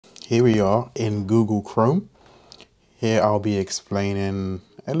Here we are in Google Chrome. Here I'll be explaining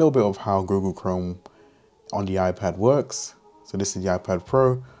a little bit of how Google Chrome on the iPad works. So this is the iPad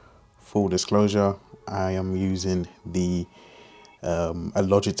Pro. Full disclosure, I am using the a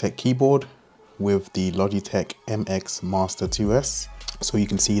Logitech keyboard with the Logitech MX Master 2S. So you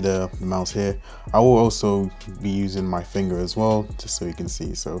can see the mouse here. I will also be using my finger as well, just so you can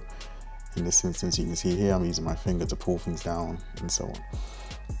see. So in this instance, you can see here, I'm using my finger to pull things down and so on.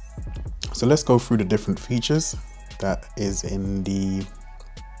 So let's go through the different features that is in the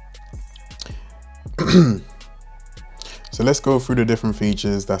so let's go through the different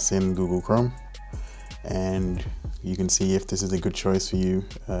features that's in Google Chrome, and you can see if this is a good choice for you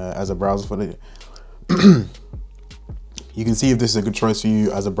as a browser for the you can see if this is a good choice for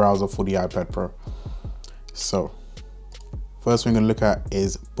you as a browser for the iPad Pro. So first thing we're going to look at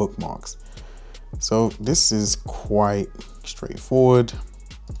is bookmarks. So this is quite straightforward.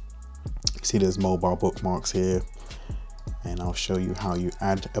 You see there's mobile bookmarks here, and I'll show you how you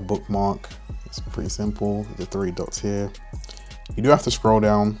add a bookmark. It's pretty simple. The three dots here. You do have to scroll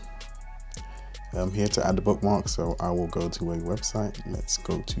down here to add the bookmark. So I will go to a website. Let's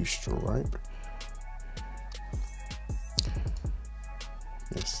go to Stripe.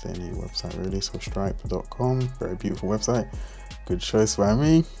 Yes, any website really. So stripe.com, very beautiful website. Good choice by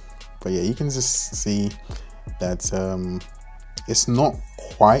me. But yeah, you can just see that it's not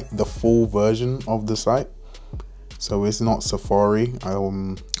quite the full version of the site. So it's not Safari. I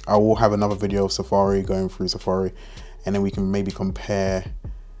will have another video of Safari, going through Safari, and then we can maybe compare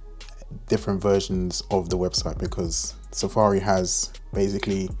different versions of the website, because Safari has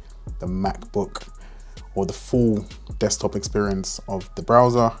basically the MacBook or the full desktop experience of the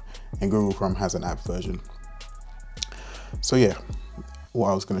browser, and Google Chrome has an app version. So yeah, what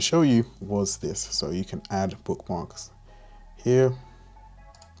I was going to show you was this. So you can add bookmarks here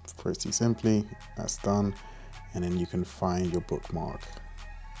pretty simply. That's done, and then you can find your bookmark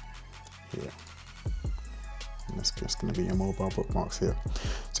here, and that's just going to be your mobile bookmarks here.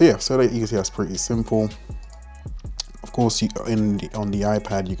 So yeah, so that you can see that's pretty simple. Of course, on the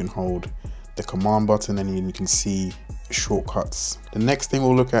iPad you can hold the command button, and then you can see shortcuts. The next thing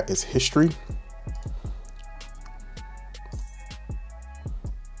we'll look at is history.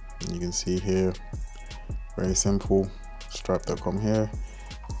 You can see here, very simple, stripe.com here.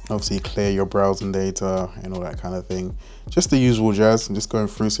 Obviously clear your browsing data and all that kind of thing. Just the usual jazz. I'm just going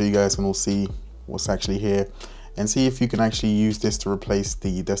through so you guys can all see what's actually here, and see if you can actually use this to replace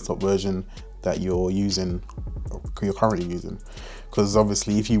the desktop version that you're currently using. Because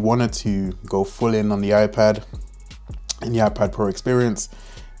obviously if you wanted to go full in on the iPad and the iPad Pro experience,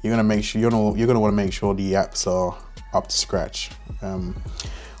 you're gonna make sure you're gonna want to make sure the apps are up to scratch.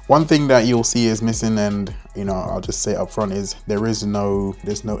 One thing that you'll see is missing, and I'll just say up front, is there's no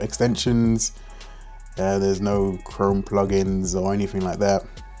extensions, there's no Chrome plugins or anything like that.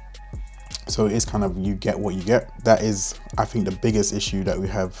 So it's kind of, you get what you get. That is, I think, the biggest issue that we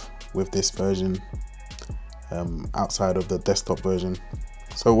have with this version, outside of the desktop version.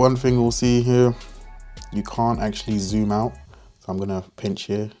 So one thing we'll see here, you can't actually zoom out. So I'm gonna pinch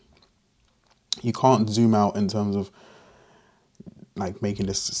here. You can't zoom out in terms of like making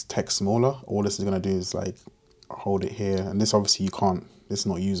this text smaller. All this is gonna do is like hold it here, and this obviously you can't, this is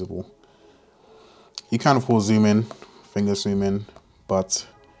not usable. You can of course zoom in, finger zoom in, but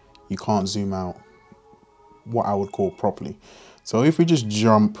you can't zoom out what I would call properly. So if we just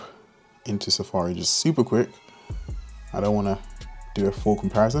jump into Safari just super quick, I don't want to do a full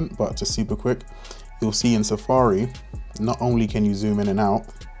comparison, but just super quick, you'll see in Safari not only can you zoom in and out,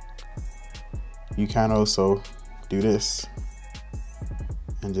 you can also do this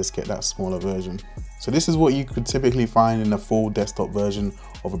and just get that smaller version. So this is what you could typically find in a full desktop version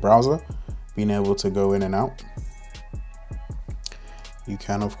of a browser, being able to go in and out. You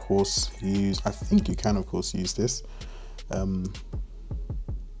can of course use, I think you can of course use this.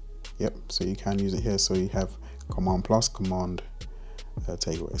 Yep, so you can use it here. So you have command plus, command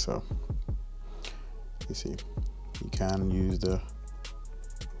take away. So you see, you can use the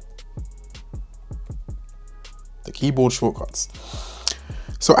keyboard shortcuts.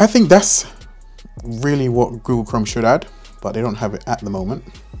 So I think that's really what Google Chrome should add, but they don't have it at the moment.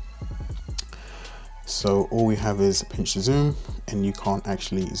 So all we have is pinch to zoom, and you can't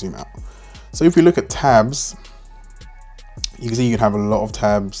actually zoom out. So if we look at tabs, you can see you can have a lot of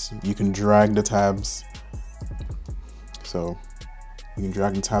tabs. You can drag the tabs. So you can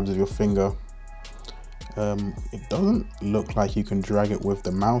drag the tabs with your finger. It doesn't look like you can drag it with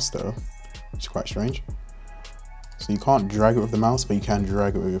the mouse though, which is quite strange. So you can't drag it with the mouse, but you can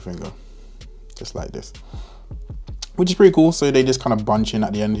drag it with your finger, just like this. which is pretty cool. So they just kind of bunch in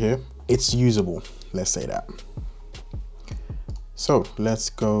at the end here. It's usable, let's say that. So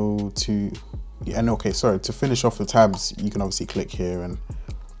let's go to, and okay, sorry, to finish off the tabs, you can obviously click here and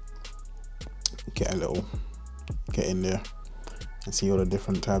get in there and see all the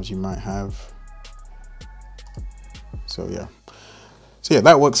different tabs you might have. So yeah,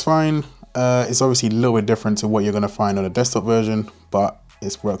 that works fine. It's obviously a little bit different to what you're going to find on a desktop version, but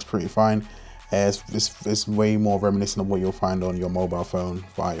it works pretty fine. It's way more reminiscent of what you'll find on your mobile phone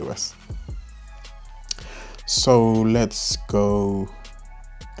for iOS. So let's go,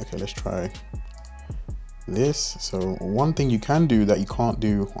 okay, let's try this. So one thing you can do that you can't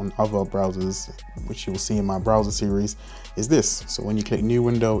do on other browsers, which you'll see in my browser series, is this. So when you click new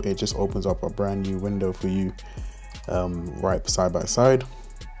window, it just opens up a brand new window for you, right side by side.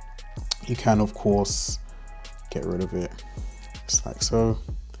 You can of course get rid of it just like so,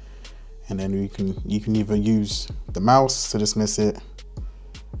 and then you can either use the mouse to dismiss it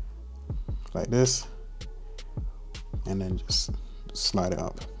like this, and then just slide it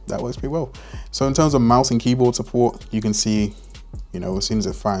up. That works pretty well. So in terms of mouse and keyboard support, you can see, you know, as soon as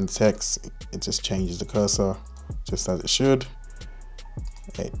it finds text, it just changes the cursor just as it should.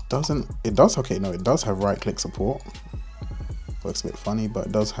 It does have right click support. Works a bit funny, but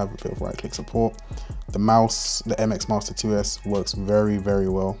it does have a bit of right click support. The mouse, the MX Master 2S, works very, very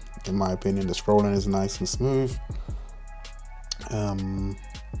well in my opinion. The scrolling is nice and smooth.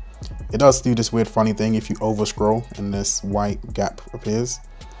 It does do this weird funny thing if you over scroll and this white gap appears,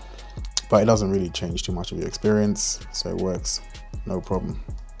 but it doesn't really change too much of your experience, so it works no problem.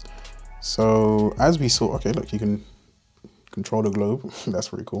 So as we saw, okay, look, you can control the globe. That's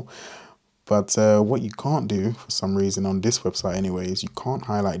pretty cool. But what you can't do for some reason on this website anyway is you can't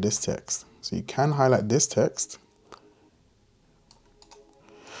highlight this text. So you can highlight this text.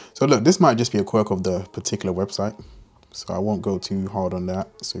 So look, this might just be a quirk of the particular website, so I won't go too hard on that.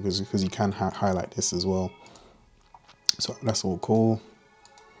 So because you can highlight this as well, so that's all cool.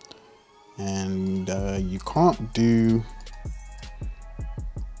 And you can't do,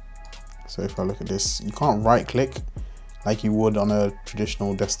 so if I look at this, you can't right click like you would on a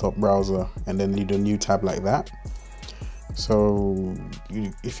traditional desktop browser and then lead a new tab like that. So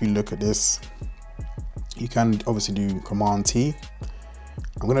if you look at this, you can obviously do Command T.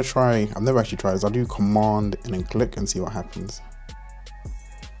 I'm gonna try, I've never actually tried this. I'll do Command and then click and see what happens.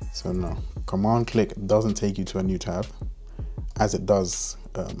 So no, Command click doesn't take you to a new tab as it does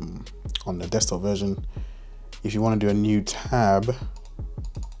on the desktop version. If you want to do a new tab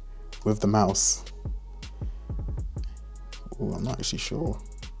with the mouse, ooh, I'm not actually sure.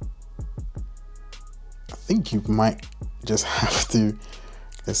 I think you might just have to,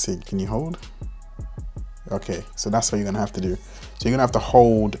 let's see, can you hold? Okay, so that's what you're gonna have to do. So you're gonna have to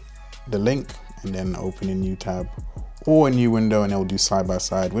hold the link and then open a new tab or a new window, and it'll do side by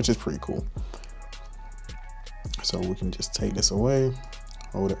side, which is pretty cool. So we can just take this away,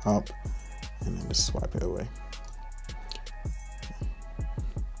 hold it up, and then just swipe it away.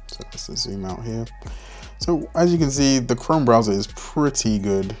 So let's just zoom out here. So as you can see, the Chrome browser is pretty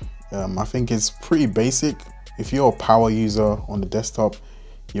good. I think it's pretty basic. If you're a power user on the desktop,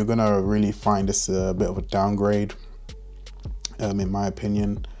 you're gonna really find this a bit of a downgrade, in my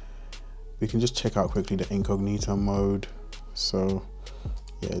opinion. We can just check out quickly the incognito mode. So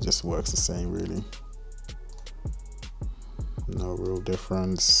yeah, it just works the same really. No real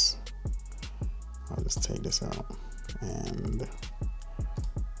difference. I'll just take this out and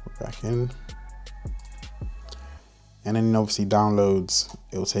we're back in. And then obviously downloads,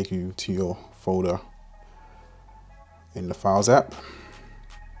 it will take you to your folder in the Files app.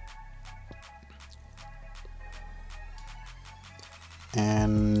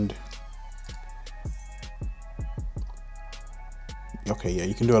 And okay, yeah,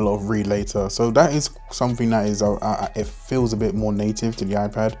 you can do a lot of read later. So that is something that is, it feels a bit more native to the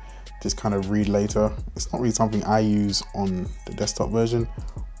iPad, this kind of read later. It's not really something I use on the desktop version,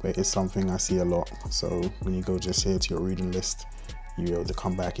 but it's something I see a lot. So when you go just here to your reading list, you'll be able to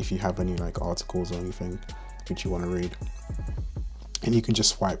come back if you have any like articles or anything which you want to read, and you can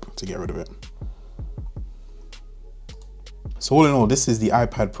just swipe to get rid of it. So all in all, this is the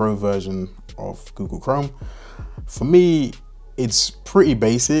iPad Pro version of Google Chrome. For me, it's pretty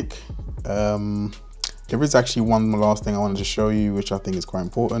basic. There is actually one last thing I wanted to show you, which I think is quite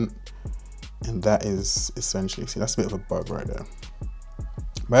important, and that is essentially, see, that's a bit of a bug right there.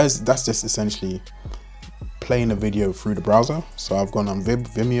 But that's just essentially playing a video through the browser. So I've gone on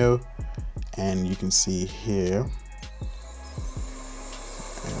Vimeo, and you can see here,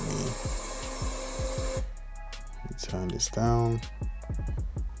 let me turn this down.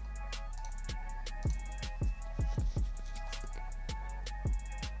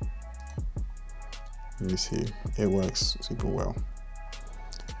 You see, it works super well.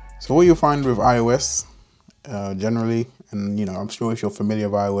 So what you'll find with iOS generally, and you know, I'm sure if you're familiar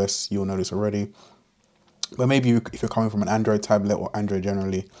with iOS, you'll know this already, but maybe if you're coming from an Android tablet or Android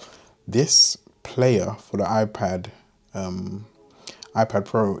generally, this player for the iPad, iPad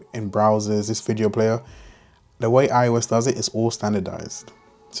Pro in browsers, this video player, the way iOS does it is all standardized.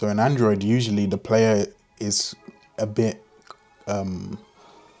 So in Android, usually the player is a bit,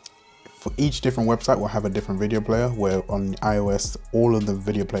 for each different website will have a different video player, where on iOS, all of the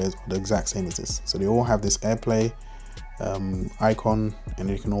video players are the exact same as this. So they all have this AirPlay icon, and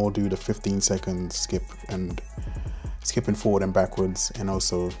you can all do the 15-second skip and skipping forward and backwards, and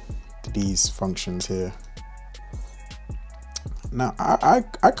also these functions here. Now, I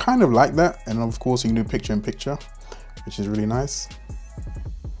kind of like that, and of course you can do picture in picture, which is really nice.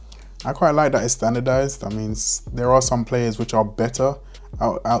 I quite like that it's standardized. I mean, there are some players which are better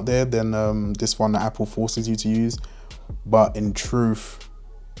out there than this one that Apple forces you to use, but in truth,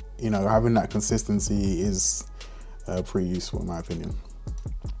 you know, having that consistency is pretty useful in my opinion.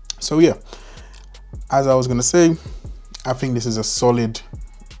 So yeah, as I was gonna say, I think this is a solid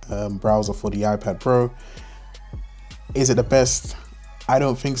browser for the iPad Pro. Is it the best? I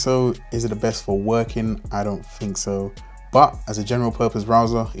don't think so. Is it the best for working? I don't think so. But as a general purpose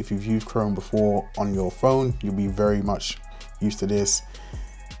browser, if you've used Chrome before on your phone, you'll be very much used to this.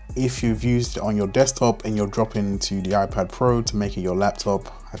 If you've used it on your desktop and you're dropping to the iPad Pro to make it your laptop,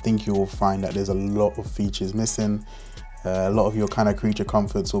 I think you'll find that there's a lot of features missing. A lot of your kind of creature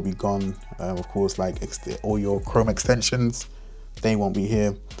comforts will be gone. Of course, like all your Chrome extensions, they won't be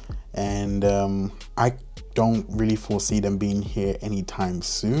here. And I don't really foresee them being here anytime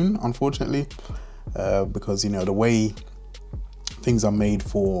soon, unfortunately, because, you know, the way things are made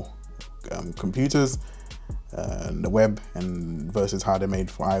for computers, the web, and versus how they're made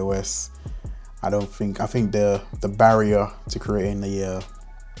for iOS, I think the barrier to creating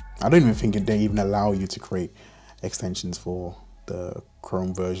I don't even think they even allow you to create extensions for the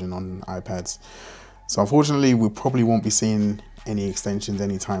Chrome version on iPads. So unfortunately, we probably won't be seeing any extensions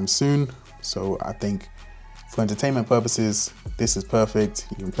anytime soon. So I think for entertainment purposes, this is perfect.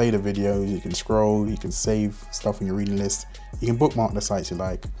 You can play the videos, you can scroll, you can save stuff in your reading list, you can bookmark the sites you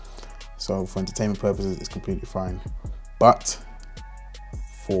like. So for entertainment purposes, it's completely fine. But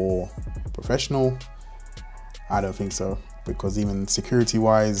for professional, I don't think so, because even security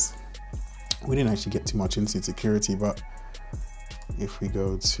wise, we didn't actually get too much into security, but if we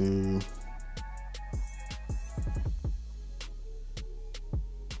go to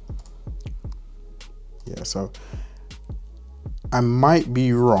so I might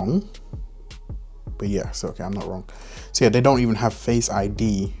be wrong, but yeah, so okay, I'm not wrong. So yeah, they don't even have Face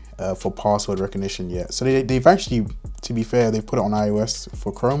ID for password recognition yet. So they've actually, to be fair, they put it on iOS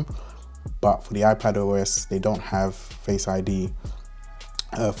for Chrome, but for the iPad OS, they don't have Face ID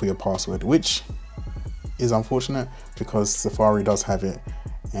for your password, which is unfortunate because Safari does have it.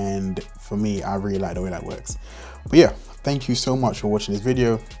 And for me, I really like the way that works. But yeah, thank you so much for watching this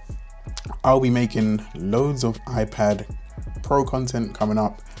video. I'll be making loads of iPad Pro content coming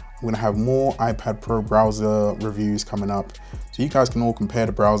up. I'm gonna have more iPad Pro browser reviews coming up, so you guys can all compare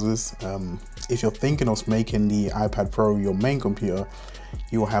the browsers. If you're thinking of making the iPad Pro your main computer,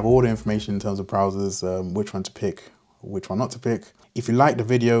 you will have all the information in terms of browsers, which one to pick, which one not to pick. If you liked the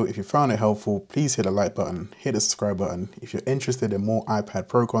video, if you found it helpful, please hit the like button, hit the subscribe button. If you're interested in more iPad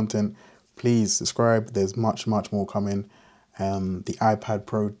Pro content, please subscribe. There's much more coming. The iPad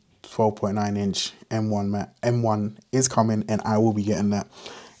Pro 12.9 inch M1 is coming, and I will be getting that,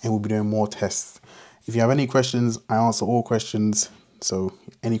 and we'll be doing more tests. If you have any questions, I answer all questions. So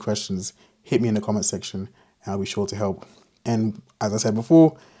any questions, hit me in the comment section and I'll be sure to help. And as I said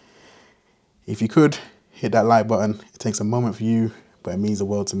before, if you could hit that like button, it takes a moment for you, but it means the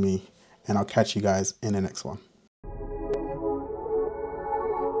world to me. And I'll catch you guys in the next one.